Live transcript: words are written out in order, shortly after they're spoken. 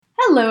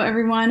Hello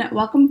everyone,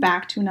 welcome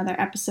back to another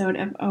episode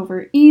of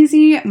Over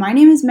Easy. My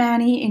name is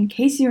Manny, in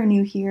case you are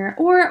new here,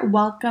 or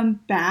welcome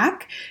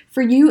back.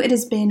 For you, it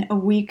has been a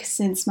week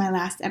since my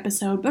last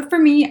episode, but for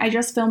me, I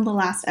just filmed the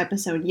last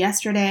episode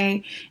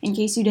yesterday. In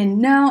case you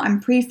didn't know, I'm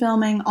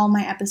pre-filming all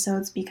my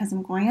episodes because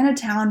I'm going out of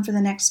town for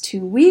the next 2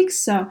 weeks,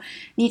 so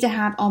need to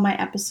have all my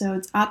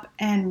episodes up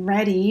and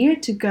ready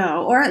to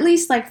go, or at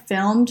least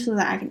filmed so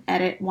that I can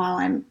edit while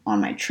I'm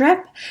on my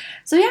trip.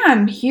 So yeah,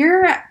 I'm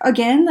here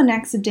again the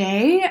next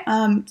day.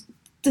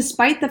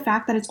 Despite the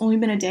fact that it's only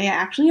been a day, I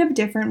actually have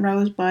different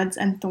rosebuds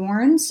and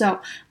thorns, so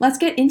let's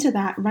get into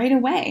that right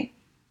away.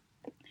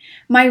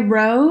 My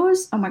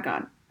rose, oh my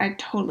god, I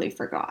totally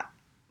forgot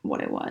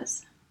what it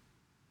was.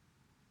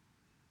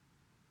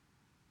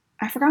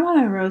 I forgot what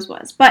my rose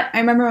was, but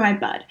I remember my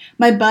bud.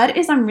 My bud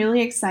is I'm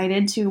really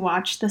excited to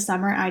watch The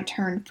Summer I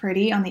Turned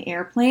Pretty on the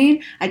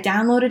airplane. I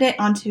downloaded it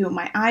onto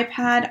my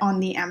iPad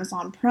on the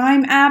Amazon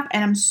Prime app,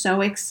 and I'm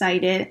so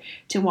excited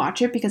to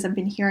watch it because I've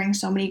been hearing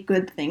so many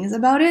good things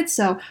about it.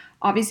 So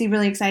obviously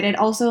really excited.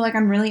 Also,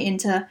 I'm really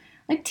into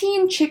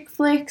teen chick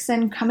flicks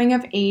and coming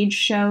of age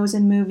shows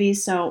and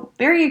movies, so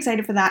very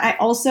excited for that. I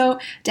also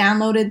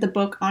downloaded the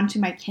book onto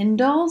my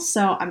Kindle,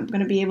 so I'm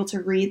going to be able to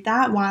read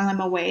that while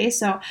I'm away.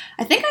 So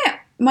I think I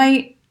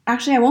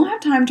won't have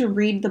time to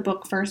read the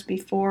book first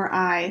before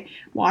I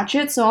watch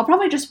it, so I'll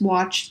probably just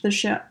watch the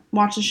show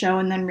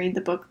and then read the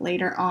book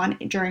later on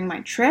during my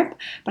trip,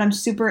 but I'm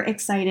super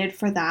excited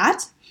for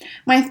that.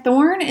 My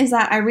thorn is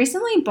that I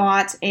recently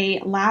bought a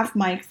lav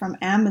mic from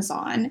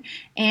Amazon,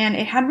 and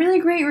it had really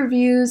great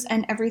reviews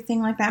and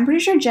everything like that. I'm pretty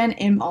sure Jen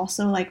Im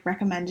also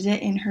recommended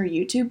it in her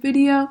YouTube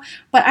video,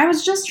 but I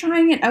was just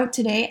trying it out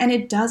today and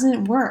it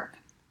doesn't work.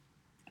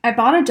 I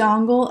bought a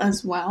dongle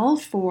as well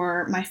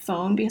for my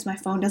phone because my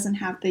phone doesn't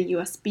have the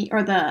USB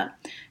or the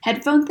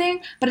headphone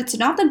thing, but it's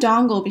not the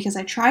dongle because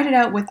I tried it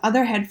out with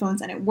other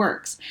headphones and it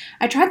works.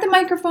 I tried the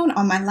microphone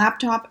on my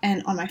laptop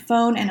and on my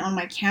phone and on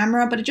my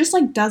camera, but it just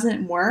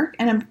doesn't work,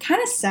 and I'm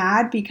kind of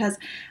sad because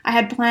I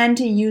had planned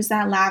to use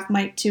that lav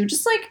mic to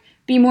just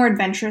be more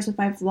adventurous with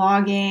my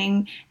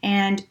vlogging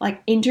and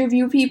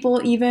interview people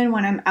even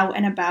when I'm out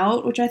and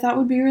about, which I thought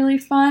would be really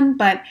fun,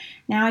 but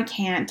now I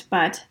can't,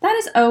 but that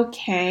is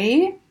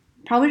okay.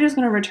 Probably just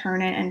going to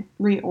return it and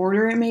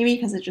reorder it maybe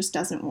because it just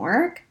doesn't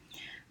work.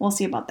 We'll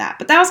see about that,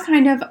 but that was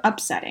kind of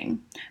upsetting.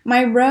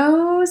 My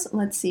rose,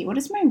 let's see, what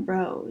is my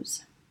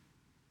rose?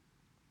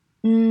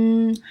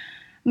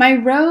 My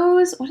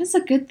rose, what is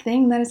a good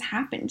thing that has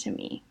happened to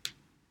me?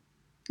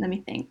 Let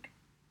me think.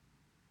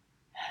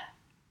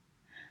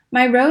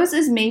 My rose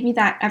is maybe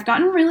that I've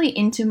gotten really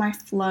into my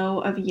flow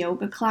of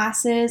yoga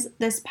classes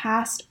this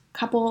past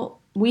couple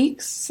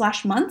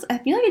weeks/months. I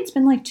feel like it's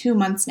been 2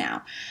 months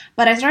now,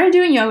 but I started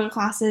doing yoga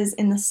classes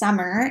in the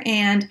summer,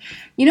 and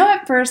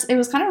at first it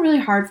was kind of really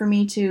hard for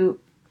me to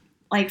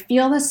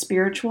feel the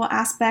spiritual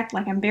aspect.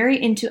 I'm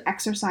very into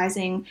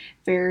exercising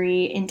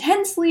very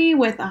intensely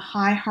with a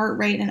high heart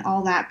rate and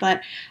all that,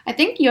 but I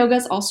think yoga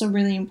is also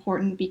really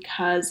important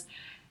because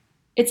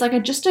it's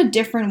just a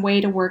different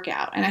way to work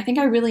out, and I think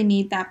I really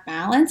need that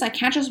balance. I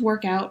can't just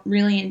work out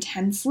really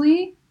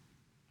intensely.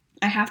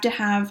 I have to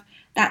have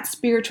that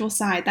spiritual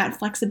side, that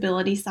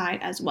flexibility side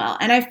as well.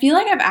 And I feel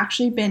like I've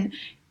actually been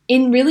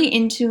I've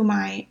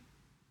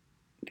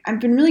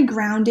been really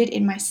grounded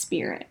in my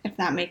spirit, if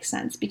that makes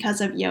sense,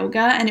 because of yoga,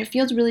 and it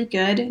feels really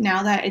good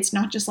now that it's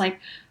not just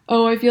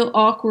oh, I feel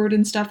awkward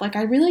and stuff.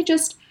 I really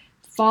just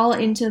fall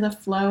into the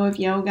flow of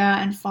yoga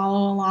and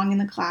follow along in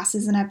the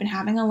classes, and I've been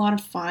having a lot of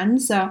fun,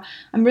 so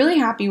I'm really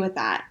happy with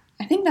that.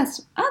 I think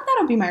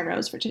that'll be my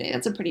rose for today.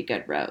 That's a pretty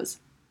good rose.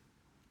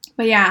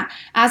 But yeah,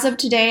 as of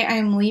today, I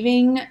am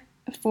leaving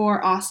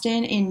for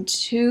Austin in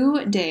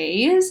 2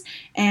 days,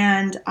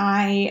 and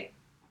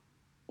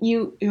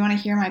you want to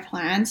hear my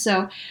plan?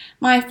 So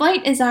my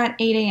flight is at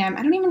 8 a.m.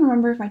 I don't even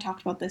remember if I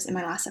talked about this in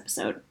my last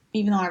episode,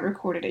 even though I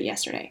recorded it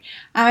yesterday.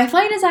 My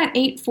flight is at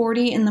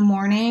 8:40 in the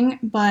morning,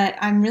 but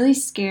I'm really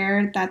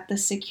scared that the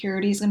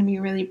security is going to be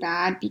really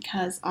bad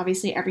because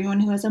obviously everyone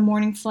who has a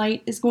morning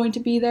flight is going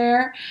to be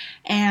there,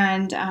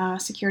 and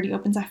security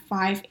opens at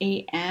 5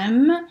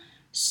 a.m.,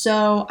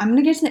 so I'm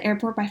going to get to the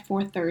airport by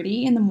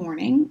 4:30 in the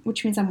morning,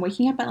 which means I'm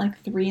waking up at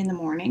 3 in the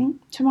morning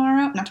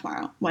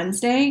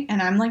Wednesday, and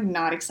I'm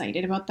not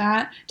excited about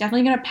that.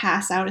 Definitely going to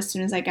pass out as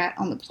soon as I get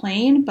on the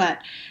plane, but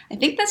I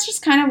think that's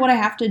just kind of what I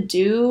have to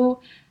do.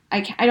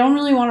 I don't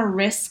really want to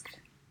risk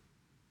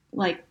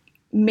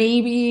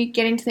maybe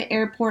getting to the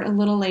airport a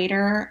little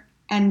later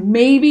and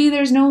maybe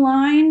there's no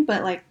line,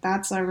 but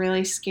that's a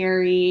really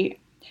scary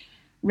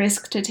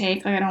risk to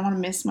take. I don't want to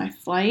miss my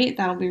flight.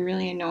 That'll be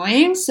really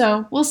annoying.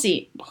 So we'll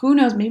see. Who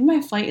knows? Maybe my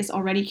flight is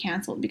already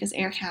canceled because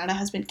Air Canada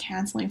has been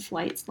canceling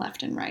flights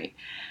left and right.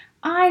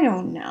 I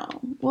don't know.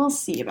 We'll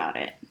see about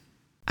it.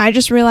 I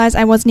just realized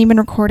I wasn't even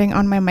recording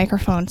on my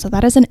microphone, so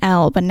that is an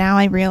L, but now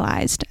I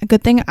realized. A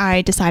good thing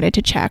I decided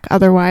to check,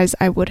 otherwise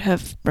I would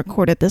have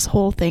recorded this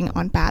whole thing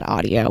on bad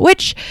audio,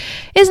 which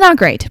is not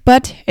great,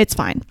 but it's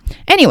fine.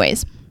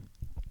 Anyways,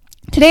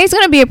 today's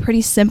going to be a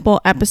pretty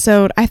simple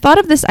episode. I thought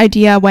of this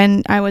idea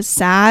when I was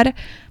sad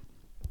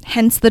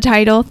hence the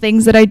title,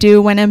 Things That I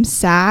Do When I'm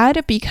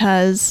Sad,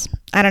 because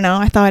I don't know,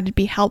 I thought it'd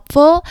be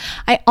helpful.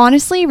 I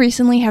honestly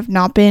recently have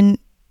not been,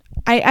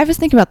 I was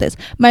thinking about this.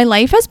 My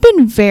life has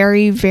been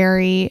very,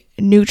 very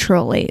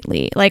neutral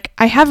lately. Like,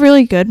 I have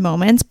really good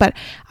moments, but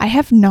I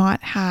have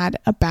not had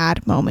a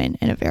bad moment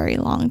in a very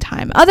long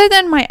time, other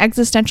than my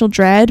existential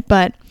dread.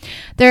 But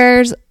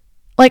there's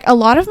like a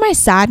lot of my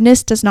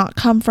sadness does not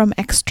come from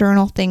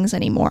external things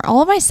anymore.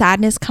 All of my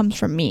sadness comes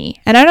from me.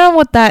 And I don't know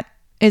what that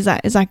is.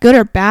 Is that good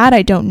or bad?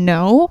 I don't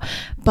know.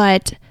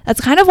 But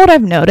that's kind of what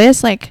I've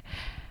noticed. Like,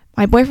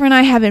 my boyfriend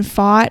and I haven't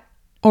fought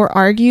or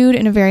argued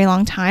in a very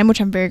long time, which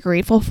I'm very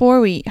grateful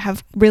for. We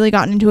have really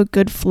gotten into a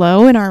good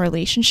flow in our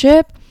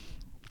relationship.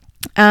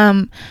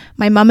 My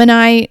mom and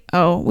I,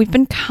 we've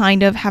been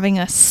kind of having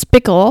a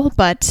spickle,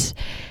 but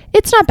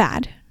it's not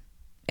bad.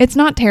 It's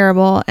not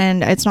terrible,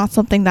 and it's not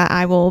something that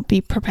I will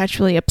be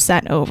perpetually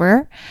upset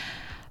over.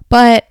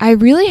 But I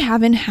really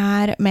haven't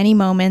had many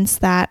moments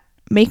that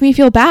make me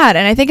feel bad.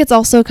 And I think it's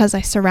also because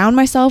I surround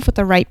myself with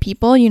the right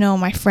people. You know,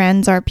 my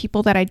friends are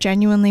people that I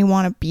genuinely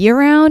want to be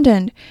around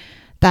and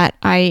that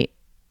I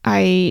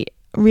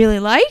really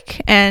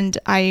like and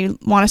I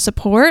want to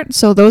support.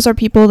 So those are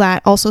people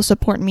that also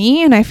support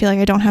me, and I feel like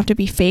I don't have to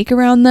be fake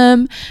around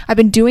them. I've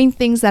been doing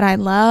things that I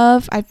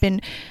love. I've been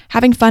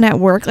having fun at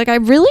work. Like, I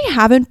really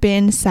haven't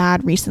been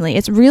sad recently.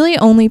 It's really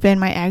only been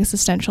my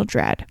existential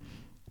dread.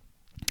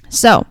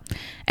 So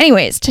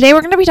anyways, today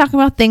we're going to be talking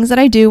about things that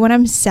I do when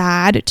I'm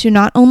sad to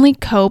not only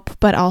cope,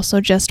 but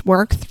also just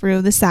work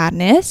through the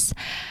sadness.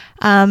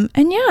 And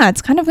yeah,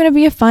 it's kind of going to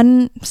be a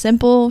fun,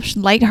 simple,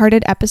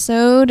 lighthearted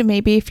episode.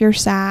 Maybe if you're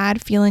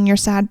sad, feeling your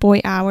sad boy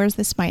hours,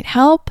 this might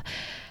help.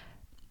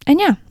 And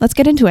yeah, let's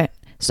get into it.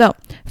 So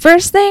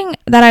first thing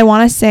that I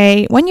want to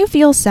say, when you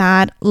feel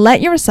sad,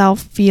 let yourself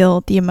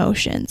feel the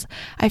emotions.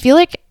 I feel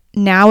like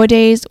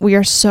nowadays we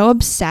are so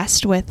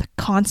obsessed with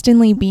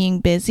constantly being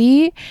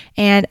busy.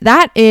 And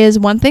that is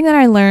one thing that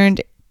I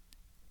learned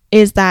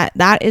is that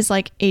is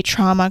like a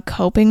trauma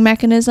coping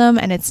mechanism,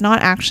 and it's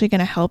not actually going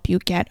to help you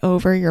get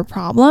over your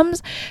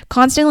problems.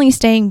 Constantly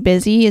staying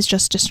busy is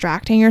just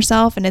distracting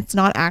yourself, and it's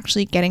not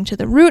actually getting to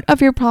the root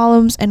of your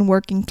problems and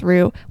working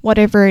through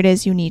whatever it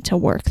is you need to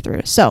work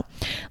through. So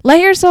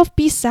let yourself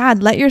be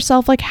sad. Let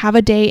yourself like have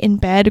a day in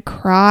bed,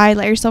 cry,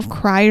 let yourself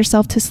cry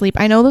yourself to sleep.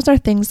 I know those are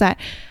things that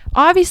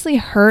obviously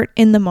hurt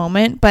in the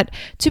moment, but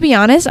to be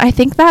honest, I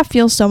think that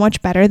feels so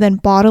much better than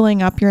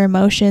bottling up your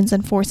emotions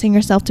and forcing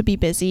yourself to be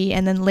busy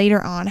and then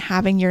later on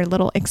having your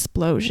little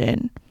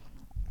explosion.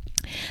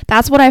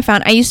 That's what I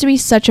found. I used to be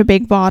such a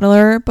big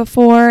bottler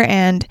before,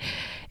 and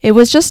it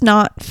was just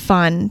not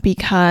fun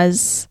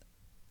because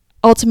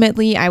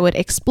ultimately I would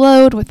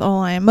explode with all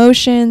my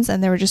emotions,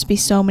 and there would just be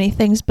so many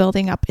things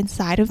building up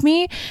inside of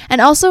me.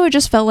 And also it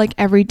just felt like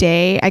every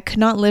day I could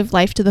not live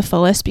life to the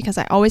fullest because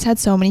I always had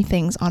so many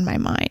things on my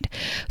mind.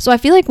 So I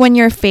feel like when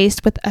you're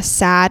faced with a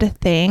sad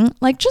thing,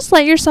 like just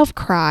let yourself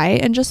cry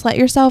and just let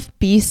yourself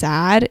be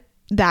sad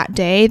that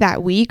day,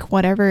 that week,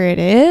 whatever it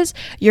is.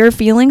 Your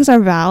feelings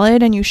are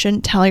valid, and you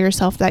shouldn't tell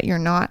yourself that you're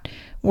not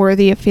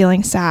worthy of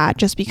feeling sad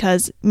just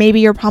because maybe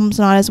your problem's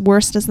not as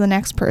worse as the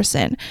next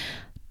person.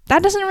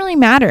 That doesn't really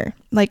matter.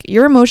 Like,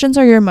 your emotions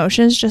are your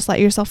emotions. Just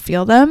let yourself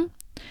feel them.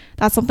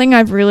 That's something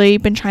I've really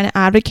been trying to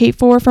advocate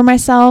for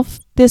myself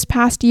this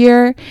past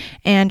year,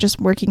 and just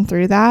working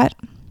through that.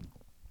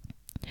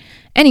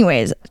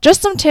 Anyways,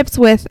 just some tips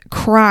with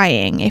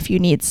crying if you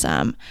need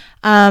some.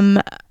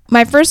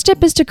 My first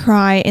tip is to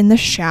cry in the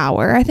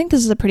shower. I think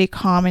this is a pretty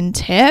common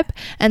tip,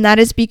 and that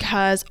is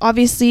because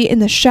obviously in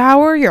the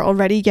shower you're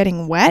already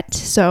getting wet,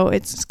 so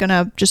it's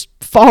gonna just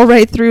fall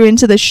right through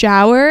into the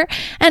shower.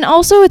 And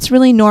also it's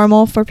really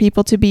normal for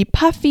people to be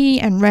puffy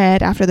and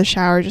red after the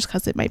shower just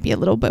because it might be a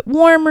little bit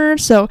warmer.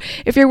 So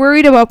if you're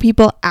worried about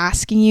people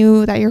asking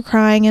you that you're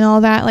crying and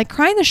all that, like,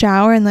 cry in the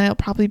shower and then it'll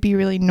probably be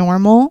really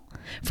normal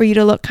for you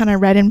to look kind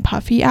of red and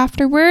puffy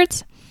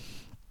afterwards.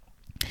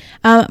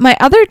 My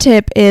other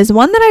tip is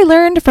one that I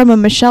learned from a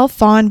Michelle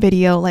Phan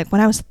video like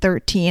when I was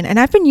 13, and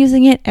I've been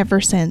using it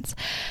ever since.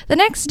 The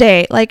next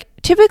day, like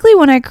typically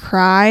when I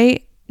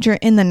cry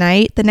in the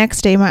night, the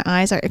next day my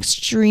eyes are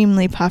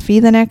extremely puffy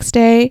the next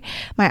day.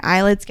 My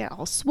eyelids get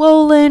all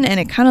swollen and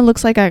it kind of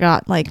looks like I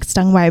got like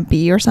stung by a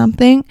bee or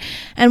something.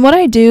 And what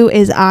I do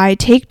is I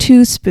take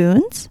 2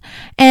 spoons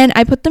and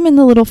I put them in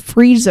the little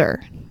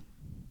freezer.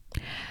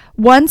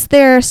 Once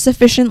they're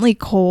sufficiently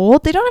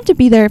cold, they don't have to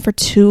be there for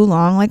too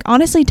long. Like,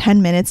 honestly,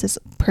 10 minutes is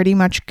pretty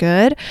much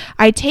good.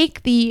 I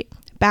take the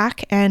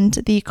back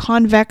end, the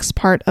convex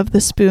part of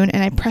the spoon,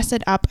 and I press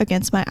it up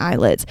against my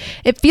eyelids.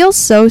 It feels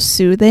so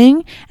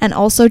soothing and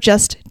also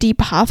just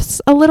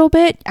depuffs a little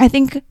bit. I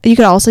think you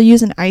could also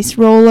use an ice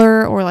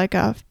roller or like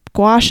a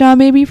gua sha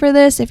maybe for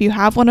this if you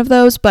have one of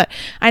those, but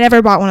I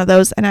never bought one of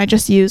those, and I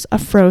just use a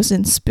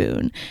frozen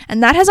spoon.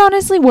 And that has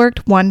honestly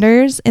worked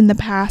wonders in the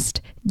past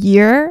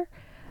year.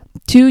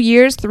 2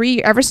 years,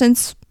 3, ever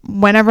since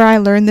whenever I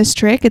learned this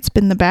trick, it's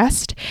been the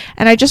best.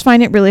 And I just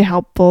find it really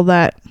helpful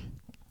that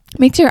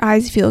makes your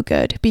eyes feel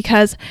good,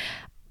 because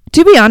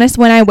to be honest,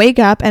 when I wake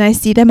up and I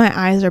see that my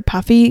eyes are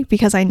puffy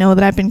because I know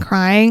that I've been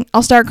crying,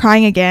 I'll start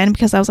crying again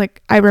because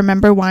I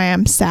remember why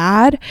I'm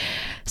sad.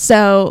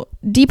 So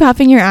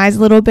depuffing your eyes a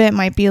little bit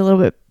might be a little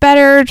bit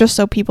better, just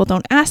so people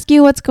don't ask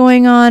you what's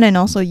going on, and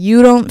also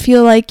you don't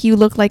feel like you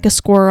look like a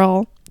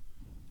squirrel.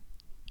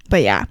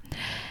 But yeah,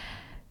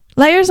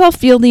 let yourself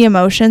feel the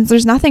emotions.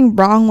 There's nothing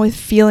wrong with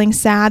feeling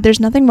sad. There's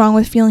nothing wrong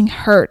with feeling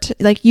hurt.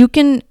 Like, you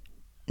can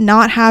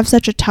not have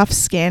such a tough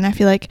skin. I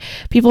feel like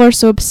people are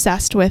so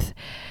obsessed with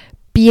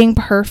being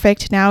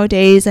perfect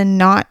nowadays and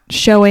not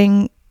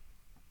showing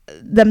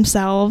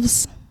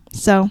themselves.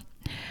 So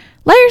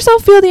let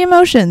yourself feel the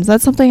emotions.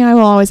 That's something I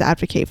will always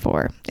advocate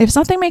for. If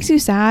something makes you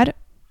sad,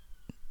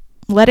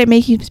 let it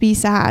make you be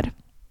sad.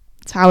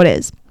 That's how it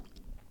is.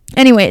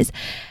 Anyways,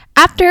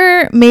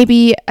 after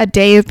maybe a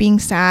day of being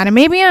sad, and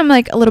maybe I'm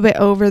like a little bit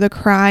over the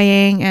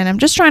crying and I'm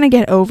just trying to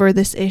get over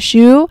this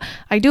issue,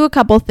 I do a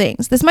couple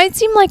things. This might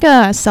seem like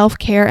a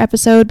self-care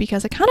episode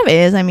because it kind of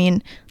is. I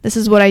mean, this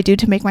is what I do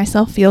to make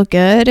myself feel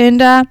good,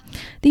 and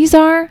these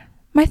are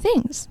my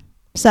things.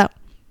 So,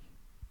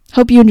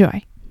 hope you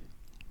enjoy.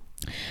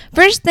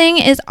 First thing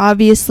is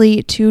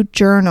obviously to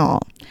journal.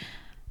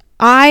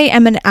 I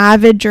am an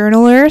avid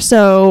journaler,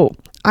 so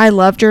I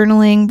love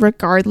journaling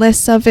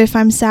regardless of if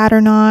I'm sad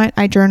or not.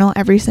 I journal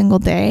every single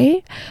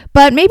day,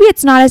 but maybe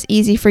it's not as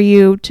easy for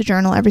you to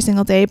journal every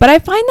single day. But I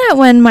find that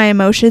when my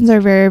emotions are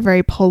very,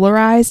 very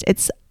polarized,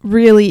 it's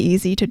really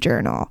easy to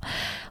journal.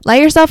 Let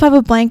yourself have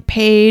a blank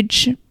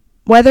page,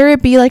 whether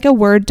it be like a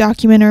Word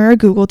document or a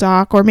Google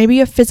Doc, or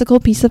maybe a physical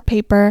piece of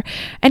paper,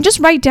 and just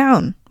write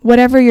down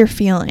whatever you're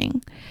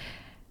feeling.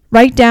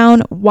 Write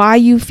down why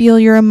you feel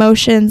your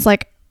emotions.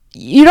 Like,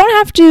 you don't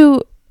have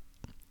to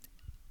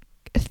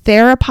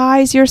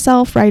therapize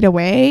yourself right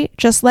away.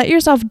 Just let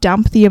yourself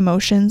dump the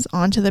emotions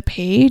onto the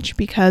page,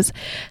 because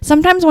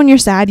sometimes when you're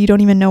sad, you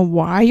don't even know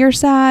why you're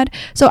sad.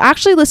 So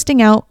actually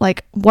listing out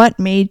like what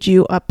made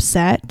you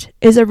upset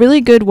is a really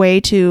good way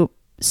to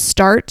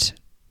start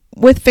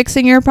with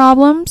fixing your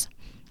problems.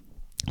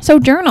 So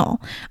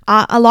journal.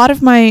 A lot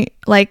of my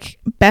like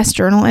best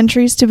journal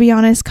entries, to be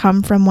honest,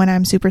 come from when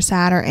I'm super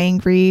sad or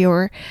angry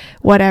or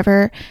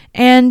whatever.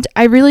 And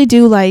I really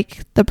do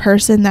like the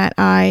person that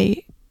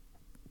I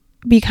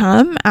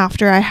become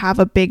after I have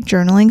a big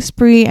journaling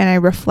spree and I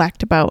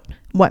reflect about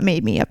what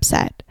made me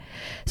upset.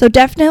 So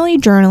definitely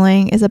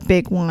journaling is a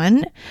big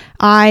one.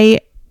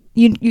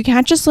 You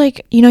can't just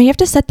you have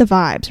to set the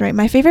vibes, right?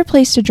 My favorite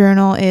place to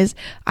journal is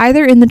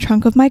either in the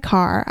trunk of my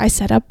car. I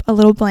set up a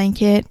little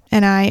blanket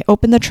and I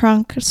open the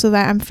trunk so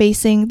that I'm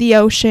facing the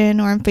ocean,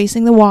 or I'm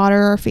facing the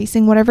water, or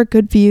facing whatever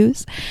good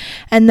views.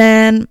 And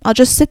then I'll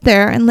just sit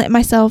there and let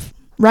myself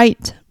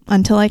write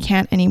until I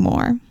can't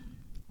anymore.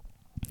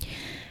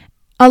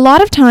 A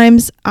lot of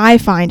times, I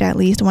find, at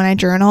least when I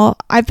journal,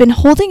 I've been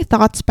holding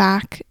thoughts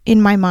back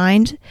in my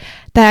mind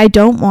that I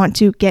don't want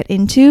to get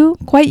into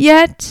quite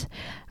yet.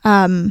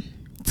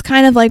 It's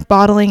kind of like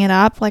bottling it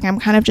up. Like, I'm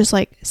kind of just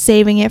like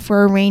saving it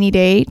for a rainy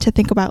day to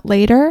think about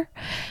later.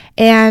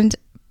 And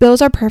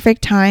those are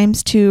perfect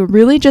times to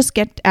really just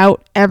get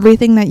out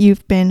everything that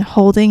you've been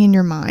holding in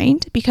your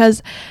mind,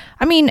 because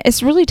I mean,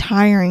 it's really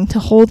tiring to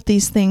hold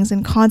these things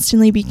and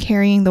constantly be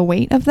carrying the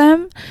weight of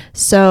them.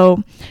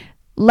 So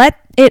let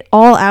it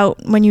all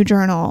out when you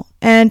journal.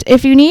 And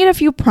if you need a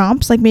few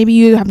prompts, like maybe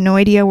you have no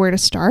idea where to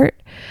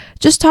start,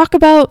 just talk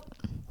about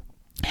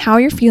how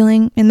you're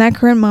feeling in that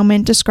current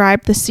moment.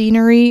 Describe the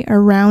scenery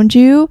around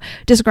you.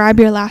 Describe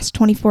your last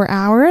 24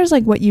 hours,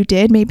 like what you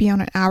did, maybe on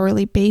an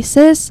hourly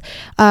basis.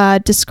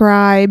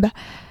 Describe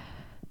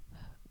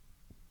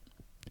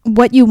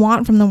what you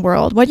want from the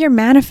world, what you're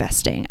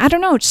manifesting. I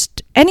don't know,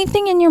 just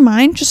anything in your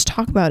mind, just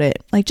talk about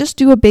it. Like, just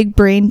do a big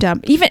brain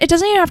dump. Even, it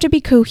doesn't even have to be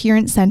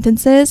coherent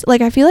sentences.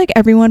 Like, I feel like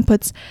everyone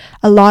puts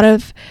a lot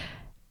of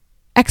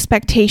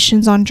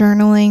expectations on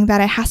journaling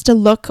that it has to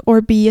look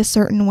or be a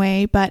certain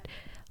way, but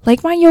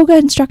like my yoga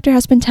instructor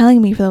has been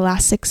telling me for the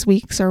last 6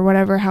 weeks or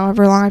whatever,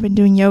 however long I've been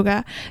doing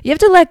yoga, you have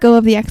to let go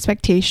of the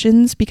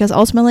expectations, because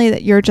ultimately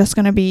that you're just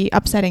going to be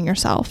upsetting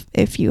yourself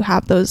if you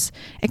have those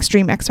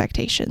extreme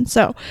expectations.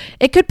 So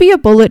it could be a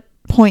bullet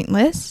point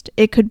list.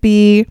 It could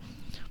be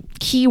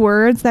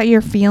keywords that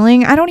you're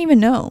feeling. I don't even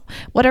know.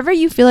 Whatever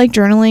you feel like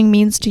journaling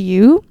means to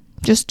you,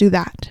 just do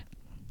that.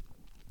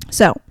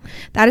 So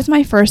that is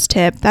my first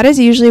tip. That is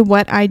usually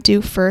what I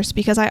do first,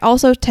 because I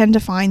also tend to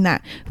find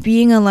that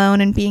being alone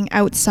and being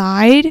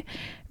outside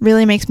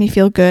really makes me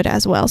feel good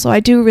as well. So I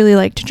do really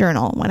like to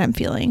journal when I'm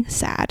feeling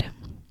sad.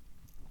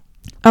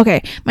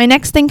 Okay, my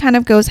next thing kind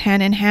of goes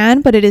hand in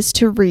hand, but it is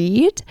to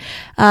read.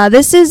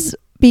 This is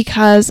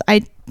because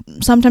I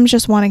sometimes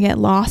just want to get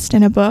lost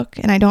in a book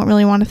and I don't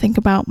really want to think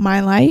about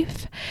my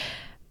life.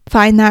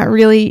 Find that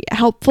really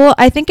helpful.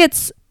 I think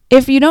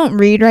if you don't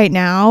read right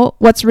now,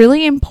 what's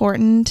really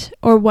important,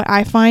 or what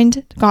I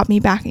find got me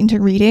back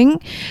into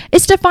reading,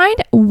 is to find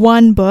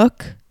one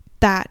book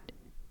that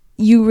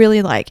you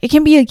really like. It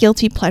can be a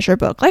guilty pleasure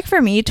book. Like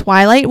for me,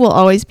 Twilight will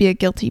always be a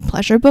guilty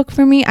pleasure book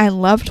for me. I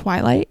love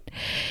Twilight.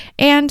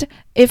 And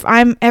if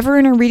I'm ever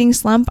in a reading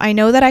slump, I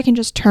know that I can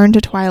just turn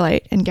to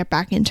Twilight and get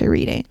back into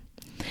reading.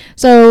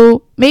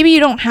 So maybe you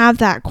don't have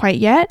that quite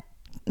yet.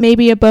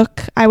 Maybe a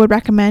book I would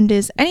recommend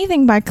is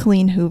anything by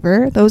Colleen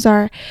Hoover. Those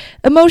are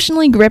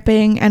emotionally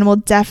gripping and will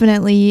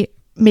definitely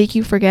make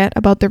you forget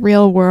about the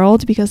real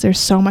world because there's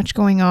so much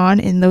going on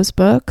in those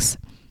books.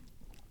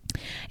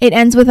 It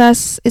Ends With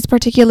Us is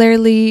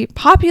particularly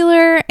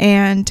popular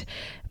and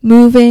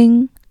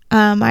moving.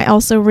 I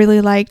also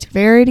really liked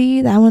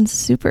Verity. That one's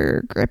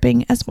super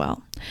gripping as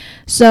well.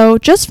 So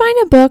just find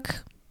a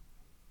book,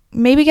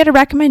 maybe get a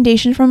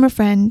recommendation from a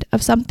friend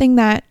of something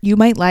that you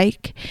might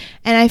like.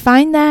 And I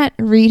find that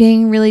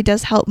reading really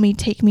does help me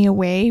take me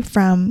away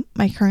from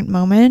my current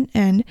moment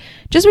and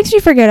just makes me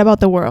forget about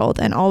the world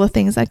and all the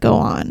things that go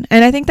on.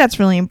 And I think that's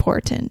really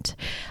important.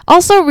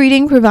 Also,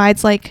 reading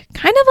provides kind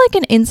of like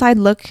an inside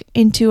look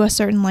into a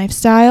certain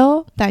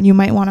lifestyle that you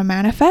might want to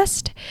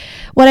manifest.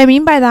 What I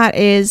mean by that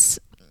is,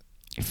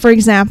 for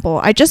example,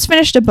 I just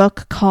finished a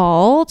book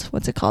called,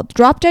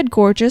 Drop Dead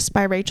Gorgeous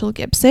by Rachel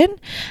Gibson.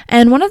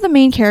 And one of the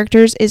main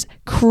characters is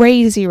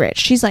crazy rich.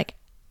 She's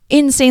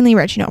insanely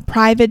rich,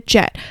 private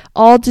jet,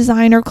 all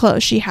designer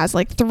clothes. She has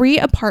 3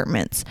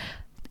 apartments.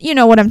 You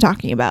know what I'm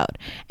talking about.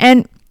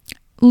 And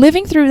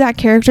living through that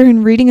character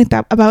and reading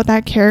about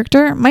that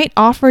character might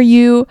offer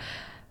you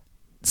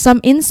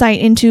some insight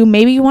into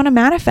maybe you want to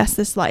manifest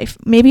this life.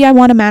 Maybe I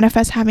want to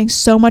manifest having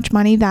so much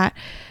money that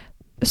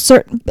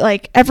certain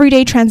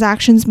everyday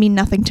transactions mean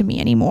nothing to me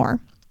anymore.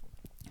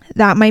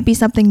 That might be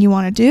something you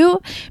want to do.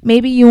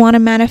 Maybe you want to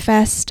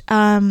manifest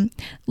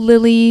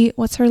Lily,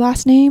 what's her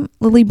last name?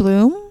 Lily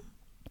Bloom,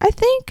 I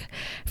think,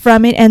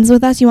 from It Ends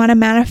With Us. You want to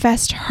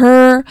manifest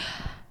her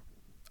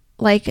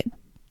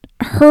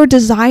her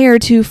desire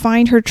to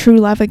find her true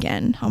love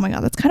again. Oh my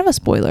god, that's kind of a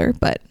spoiler,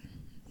 but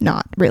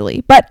not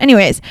really. But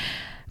anyways,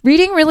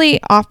 reading really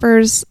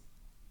offers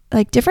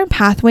different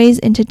pathways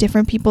into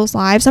different people's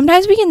lives.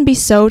 Sometimes we can be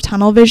so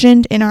tunnel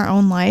visioned in our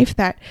own life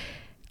that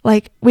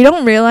we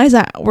don't realize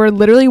that we're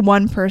literally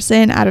one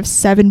person out of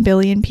 7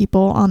 billion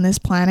people on this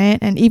planet.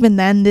 And even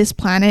then, this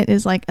planet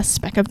is like a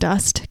speck of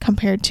dust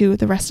compared to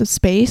the rest of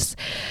space.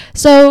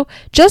 So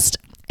just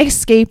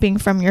escaping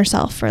from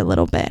yourself for a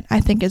little bit, I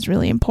think, is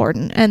really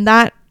important. And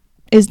that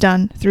is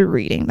done through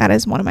reading. That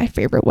is one of my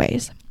favorite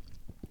ways.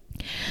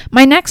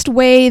 My next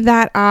way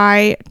that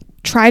I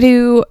try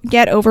to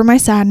get over my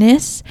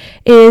sadness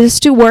is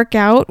to work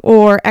out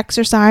or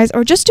exercise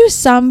or just do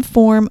some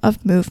form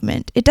of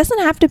movement. It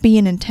doesn't have to be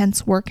an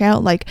intense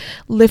workout like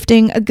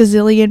lifting a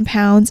gazillion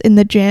pounds in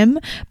the gym,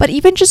 but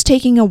even just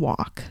taking a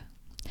walk.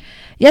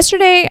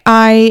 Yesterday,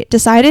 I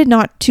decided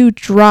not to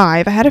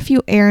drive. I had a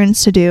few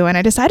errands to do, and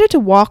I decided to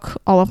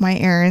walk all of my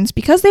errands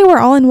because they were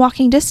all in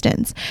walking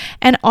distance.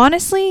 And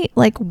honestly,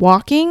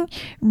 walking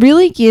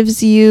really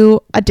gives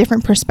you a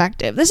different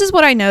perspective. This is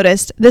what I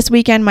noticed. This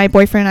weekend, my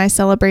boyfriend and I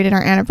celebrated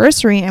our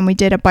anniversary, and we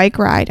did a bike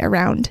ride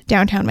around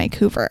downtown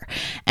Vancouver.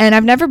 And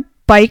I've never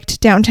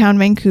biked downtown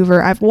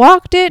Vancouver. I've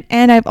walked it,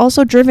 and I've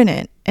also driven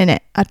in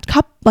it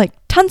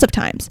tons of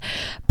times.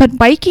 But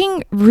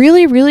biking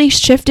really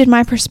shifted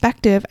my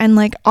perspective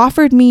and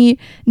offered me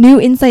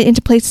new insight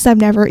into places I've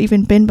never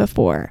even been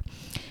before.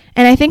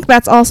 And I think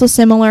that's also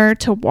similar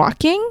to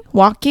walking.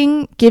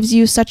 Walking gives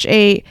you such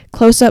a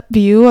close-up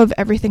view of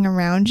everything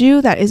around you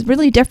that is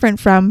really different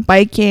from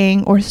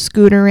biking or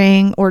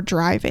scootering or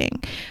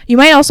driving. You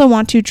might also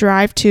want to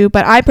drive too,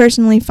 but I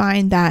personally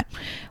find that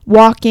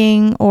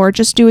walking or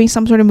just doing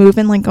some sort of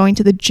movement like going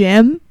to the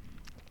gym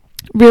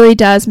really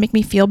does make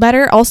me feel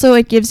better. Also,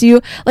 it gives me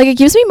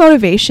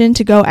motivation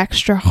to go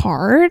extra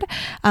hard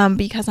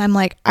because I'm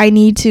I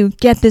need to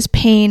get this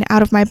pain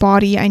out of my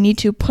body. I need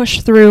to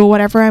push through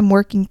whatever I'm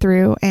working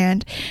through,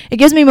 and it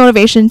gives me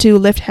motivation to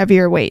lift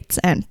heavier weights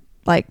and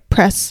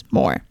press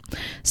more.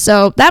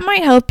 So that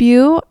might help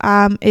you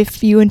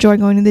if you enjoy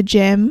going to the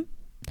gym.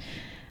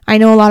 I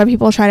know a lot of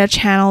people try to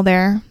channel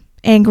their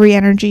angry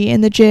energy in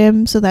the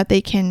gym so that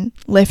they can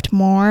lift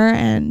more,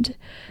 and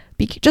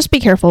just be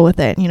careful with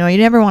it. You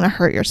never want to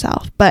hurt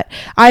yourself. But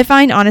I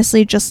find,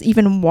 honestly, just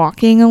even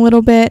walking a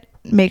little bit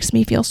makes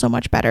me feel so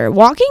much better.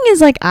 Walking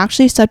is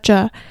actually such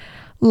a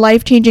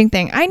life-changing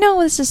thing. I know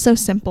this is so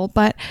simple,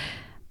 but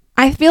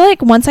I feel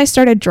once I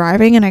started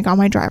driving and I got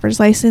my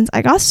driver's license,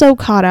 I got so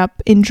caught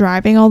up in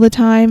driving all the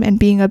time and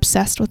being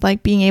obsessed with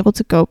being able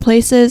to go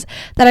places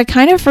that I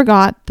kind of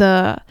forgot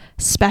the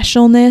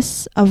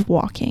specialness of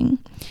walking.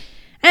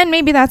 And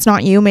maybe that's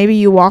not you. Maybe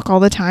you walk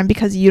all the time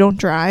because you don't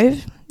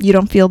drive. You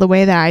don't feel the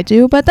way that I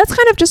do, but that's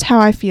kind of just how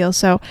I feel.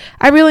 So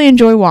I really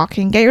enjoy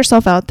walking. Get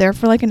yourself out there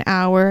for an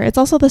hour. It's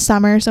also the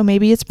summer, so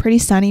maybe it's pretty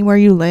sunny where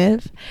you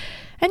live.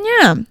 And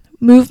yeah,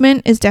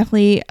 movement is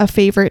definitely a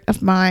favorite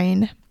of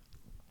mine.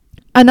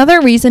 Another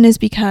reason is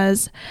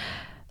because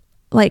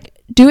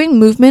doing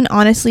movement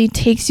honestly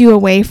takes you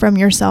away from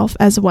yourself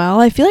as well.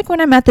 I feel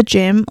when I'm at the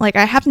gym,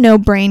 I have no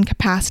brain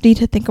capacity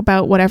to think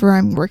about whatever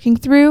I'm working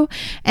through,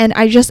 and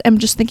I just am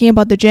just thinking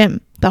about the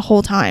gym the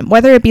whole time,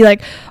 whether it be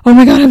oh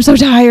my god, I'm so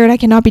tired, I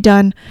cannot be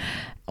done,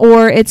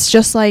 or it's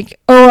just oh,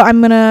 I'm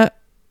gonna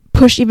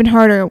push even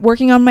harder,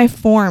 working on my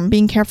form,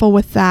 being careful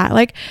with that.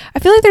 I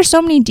feel there's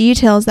so many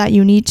details that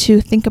you need to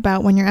think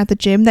about when you're at the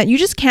gym that you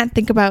just can't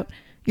think about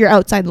your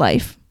outside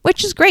life,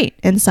 which is great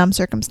in some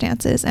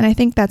circumstances. And I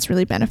think that's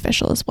really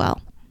beneficial as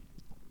well.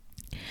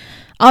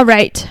 All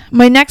right,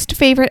 my next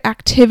favorite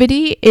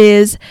activity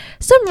is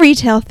some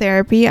retail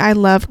therapy. I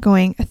love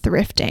going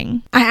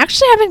thrifting. I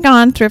actually haven't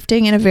gone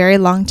thrifting in a very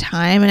long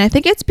time, and I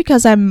think it's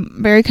because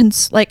I'm very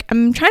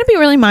I'm trying to be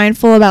really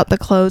mindful about the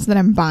clothes that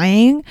I'm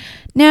buying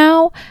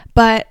now.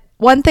 But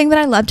one thing that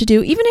I love to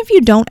do, even if you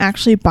don't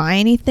actually buy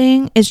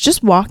anything, is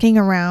just walking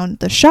around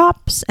the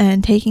shops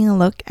and taking a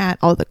look at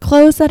all the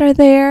clothes that are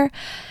there.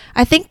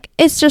 I think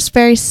it's just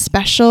very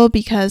special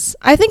because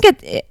I think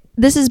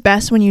this is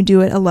best when you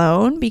do it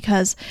alone,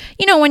 because,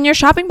 when you're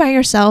shopping by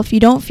yourself, you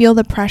don't feel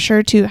the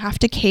pressure to have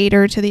to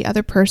cater to the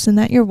other person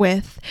that you're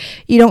with.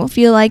 You don't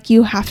feel like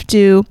you have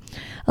to,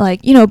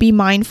 be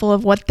mindful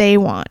of what they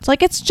want.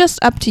 It's just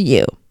up to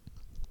you.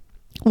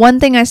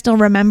 One thing I still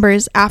remember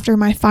is after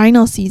my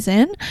final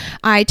season,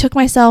 I took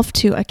myself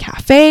to a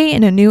cafe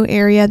in a new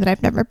area that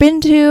I've never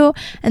been to.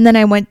 And then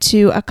I went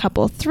to a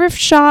couple thrift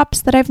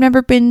shops that I've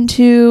never been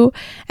to.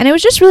 And it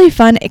was just really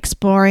fun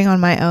exploring on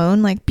my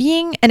own,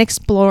 being an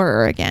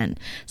explorer again.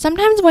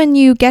 Sometimes when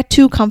you get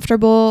too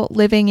comfortable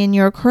living in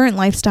your current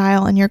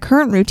lifestyle and your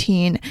current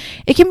routine,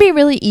 it can be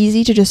really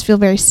easy to just feel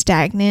very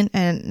stagnant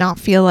and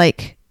not feel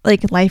like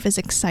life is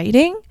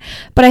exciting.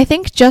 But I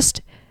think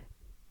just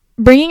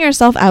bringing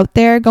yourself out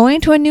there,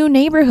 going to a new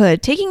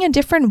neighborhood, taking a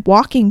different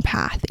walking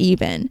path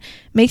even,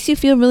 makes you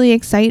feel really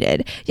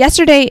excited.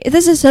 Yesterday,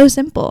 this is so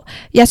simple.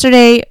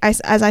 Yesterday,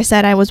 as I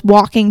said, I was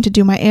walking to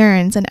do my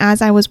errands, and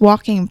as I was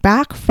walking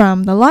back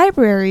from the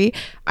library,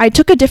 I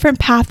took a different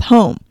path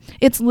home.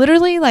 It's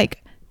literally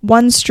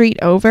one street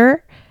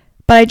over,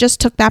 but I just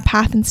took that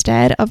path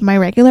instead of my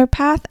regular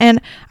path, and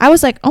I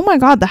was like, oh my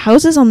god, the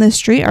houses on this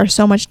street are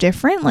so much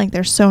different,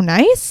 they're so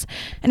nice,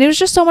 and it was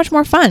just so much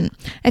more fun.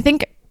 I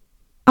think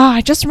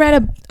I just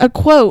read a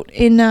quote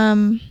in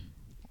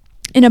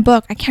a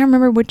book. I can't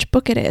remember which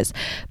book it is,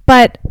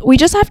 but we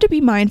just have to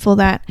be mindful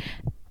that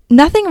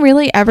nothing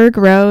really ever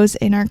grows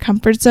in our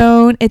comfort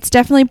zone. It's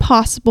definitely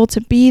possible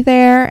to be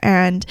there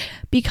and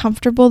be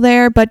comfortable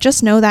there, but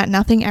just know that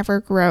nothing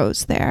ever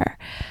grows there.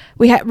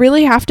 We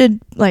really have to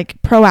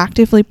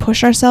proactively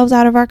push ourselves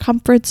out of our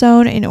comfort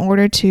zone in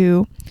order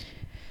to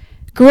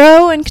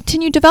grow and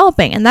continue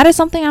developing. And that is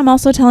something I'm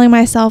also telling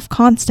myself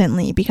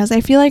constantly, because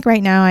I feel like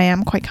right now I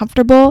am quite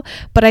comfortable,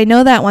 but I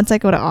know that once I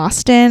go to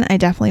Austin, I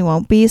definitely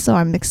won't be. So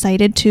I'm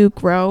excited to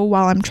grow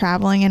while I'm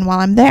traveling and while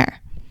I'm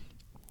there.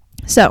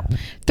 So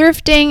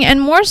thrifting, and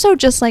more so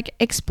just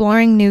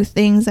exploring new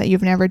things that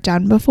you've never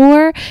done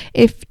before.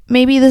 If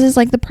maybe this is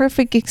the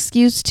perfect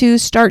excuse to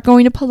start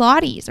going to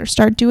Pilates or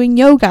start doing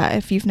yoga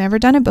if you've never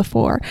done it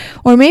before.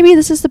 Or maybe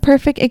this is the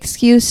perfect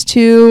excuse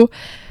to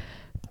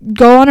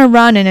go on a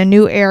run in a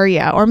new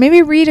area, or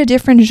maybe read a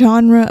different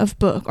genre of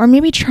book, or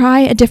maybe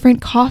try a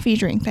different coffee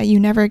drink that you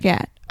never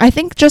get. I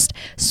think just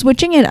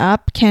switching it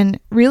up can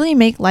really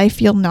make life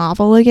feel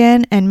novel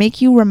again and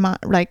make you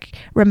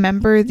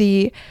remember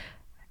the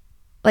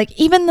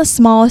even the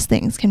smallest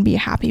things can be a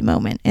happy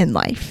moment in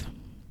life.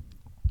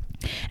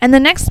 And the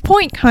next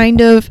point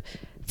kind of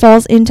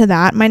falls into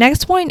that. My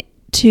next point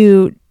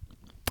to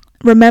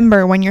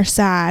remember when you're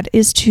sad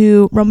is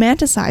to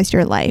romanticize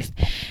your life.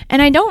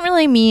 And I don't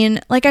really mean,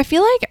 I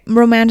feel like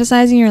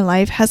romanticizing your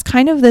life has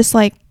kind of this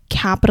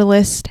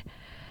capitalist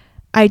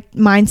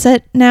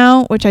mindset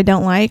now, which I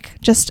don't like.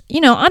 Just,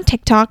 on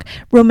TikTok,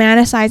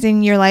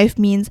 romanticizing your life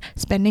means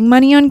spending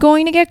money on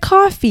going to get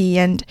coffee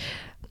and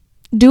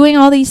doing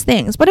all these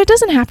things. But it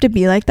doesn't have to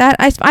be like that.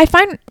 I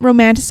find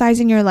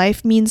romanticizing your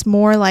life means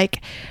more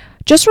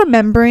just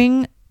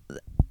remembering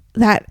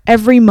that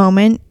every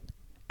moment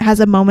has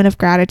a moment of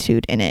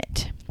gratitude in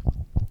it.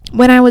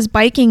 When I was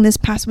biking this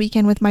past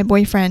weekend with my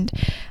boyfriend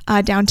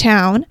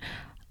downtown,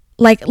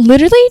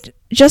 literally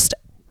just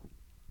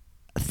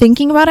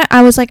thinking about it,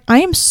 I was like, I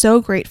am so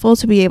grateful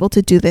to be able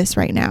to do this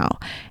right now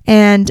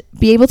and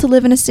be able to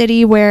live in a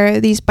city where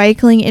these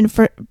cycling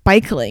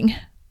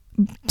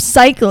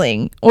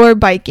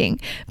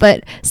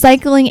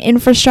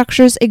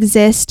infrastructures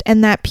exist,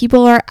 and that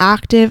people are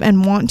active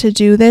and want to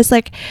do this.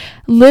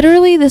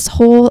 Literally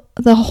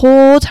the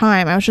whole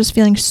time I was just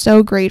feeling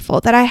so grateful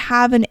that I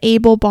have an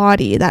able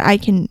body that I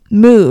can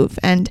move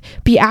and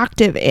be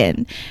active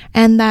in,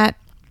 and that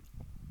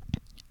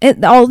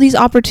all these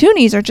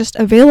opportunities are just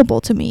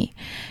available to me.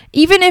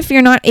 Even if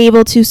you're not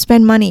able to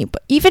spend money,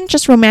 but even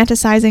just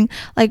romanticizing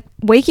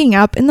waking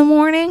up in the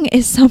morning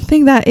is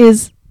something that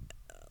is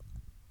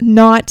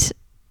not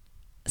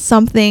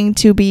something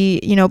to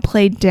be,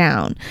 played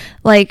down.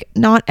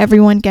 Not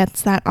everyone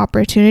gets that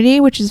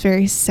opportunity, which is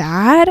very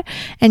sad.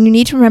 And you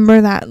need to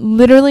remember that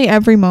literally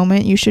every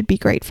moment you should be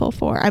grateful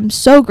for. I'm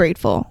so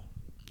grateful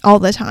all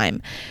the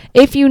time.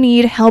 If you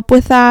need help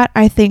with that,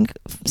 I think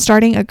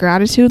starting a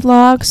gratitude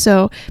log,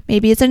 so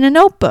maybe it's in a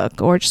notebook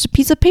or just a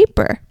piece of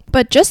paper,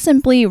 but just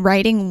simply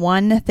writing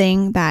one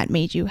thing that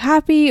made you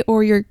happy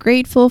or you're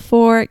grateful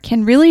for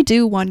can really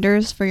do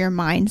wonders for your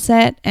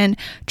mindset. And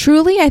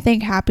truly, I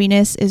think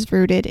happiness is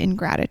rooted in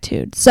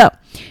gratitude. So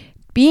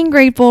being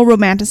grateful,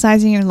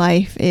 romanticizing your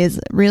life is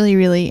really,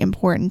 really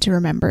important to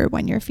remember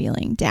when you're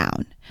feeling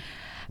down.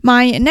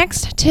 My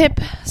next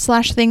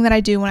tip/thing that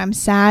I do when I'm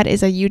sad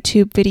is a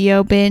YouTube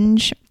video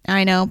binge.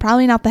 I know,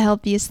 probably not the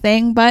healthiest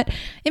thing, but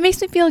it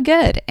makes me feel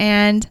good.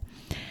 And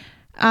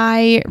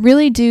I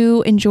really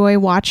do enjoy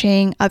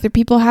watching other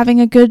people having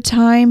a good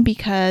time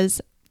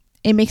because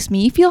it makes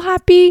me feel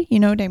happy. You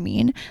know what I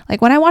mean?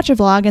 Like when I watch a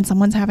vlog and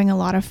someone's having a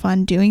lot of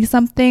fun doing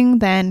something,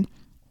 then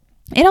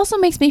it also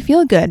makes me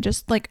feel good,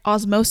 just like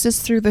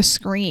osmosis through the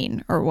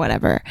screen or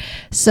whatever.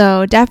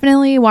 So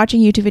definitely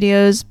watching YouTube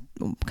videos,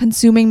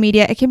 consuming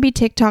media. It can be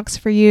TikToks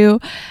for you,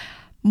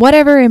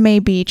 whatever it may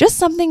be, just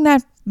something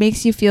that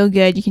makes you feel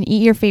good. You can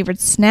eat your favorite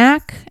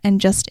snack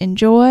and just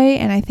enjoy,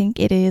 and I think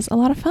it is a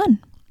lot of fun.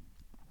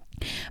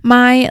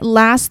 My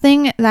last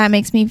thing that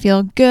makes me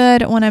feel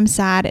good when I'm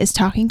sad is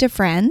talking to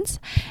friends.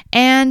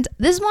 And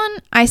this one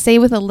I say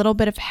with a little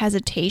bit of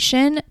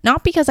hesitation,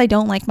 not because I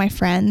don't like my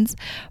friends,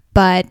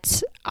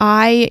 but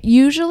I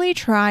usually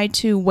try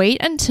to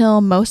wait until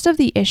most of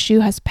the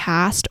issue has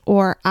passed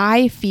or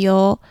I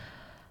feel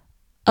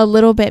a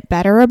little bit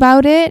better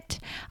about it.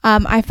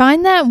 I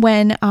find that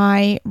when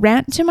I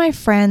rant to my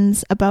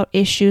friends about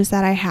issues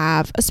that I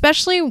have,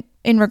 especially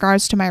in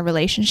regards to my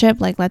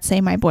relationship, like let's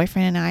say my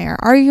boyfriend and I are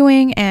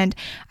arguing and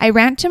I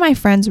rant to my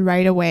friends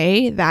right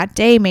away that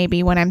day,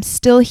 maybe when I'm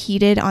still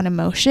heated on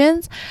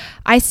emotions,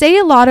 I say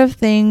a lot of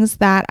things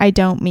that I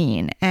don't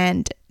mean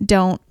and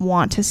don't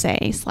want to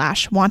say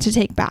 / want to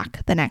take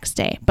back the next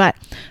day. But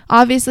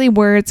obviously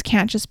words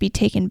can't just be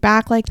taken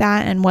back like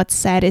that, and what's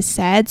said is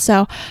said.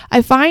 So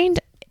I find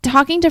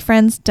talking to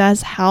friends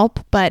does help,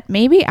 but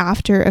maybe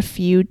after a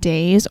few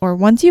days or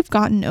once you've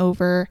gotten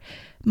over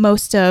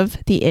most of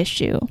the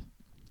issue.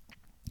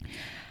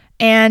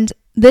 And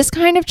this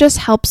kind of just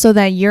helps so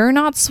that you're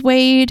not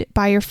swayed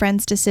by your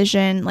friend's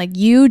decision. Like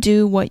you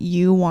do what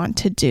you want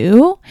to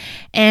do,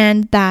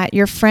 and that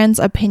your friend's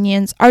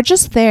opinions are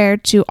just there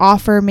to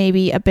offer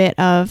maybe a bit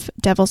of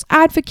devil's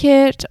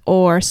advocate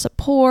or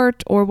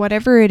support or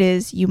whatever it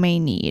is you may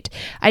need.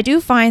 I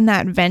do find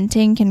that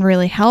venting can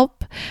really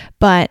help,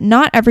 but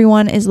not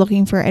everyone is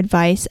looking for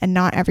advice and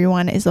not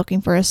everyone is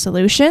looking for a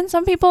solution.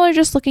 Some people are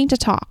just looking to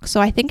talk.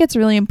 So I think it's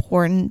really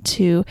important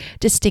to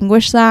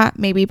distinguish that,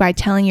 maybe by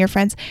telling your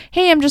friends,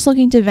 hey, I'm just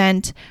looking to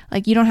vent.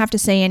 Like you don't have to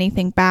say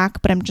anything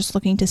back, but I'm just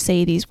looking to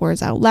say these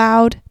words out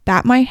loud.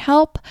 That might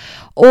help.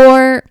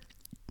 Or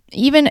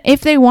even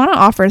if they want to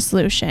offer a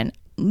solution,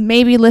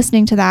 maybe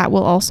listening to that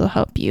will also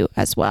help you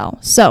as well.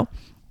 So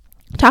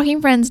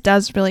talking friends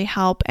does really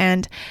help.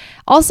 And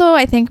also,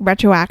 I think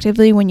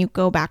retroactively, when you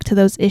go back to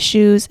those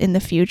issues in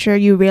the future,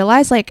 you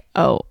realize like,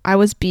 oh, I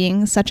was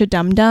being such a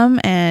dum-dum,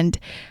 and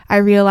I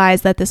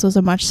realized that this was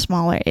a much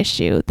smaller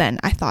issue than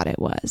I thought it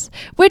was,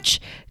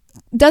 which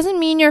doesn't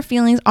mean your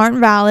feelings aren't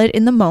valid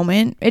in the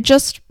moment.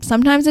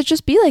 Sometimes it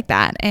just be like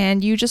that,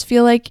 and you just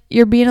feel like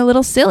you're being a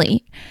little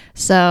silly.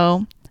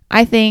 So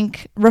I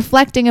think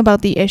reflecting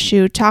about the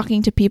issue,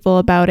 talking to people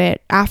about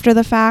it after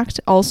the fact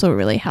also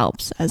really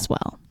helps as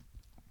well.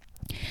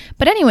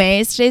 But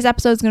anyways, today's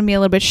episode is going to be a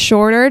little bit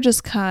shorter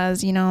just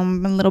because,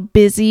 I'm a little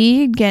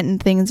busy getting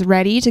things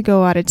ready to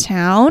go out of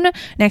town.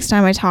 Next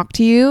time I talk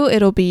to you,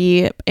 it'll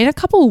be in a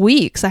couple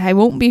weeks. I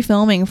won't be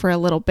filming for a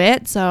little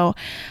bit. So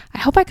I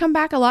hope I come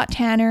back a lot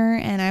tanner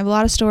and I have a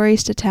lot of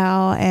stories to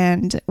tell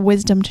and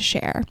wisdom to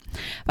share.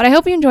 But I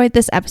hope you enjoyed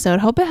this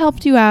episode. Hope it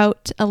helped you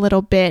out a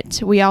little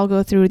bit. We all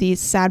go through these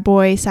sad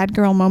boy, sad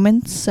girl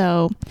moments.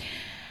 So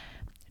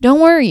don't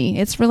worry,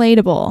 it's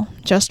relatable.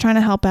 Just trying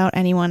to help out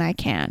anyone I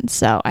can.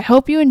 So I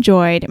hope you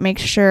enjoyed. Make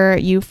sure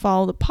you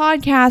follow the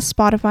podcast,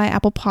 Spotify,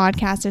 Apple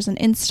Podcasts. There's an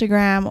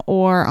Instagram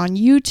or on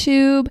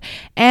YouTube.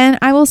 And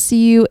I will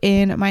see you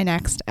in my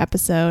next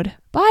episode.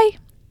 Bye.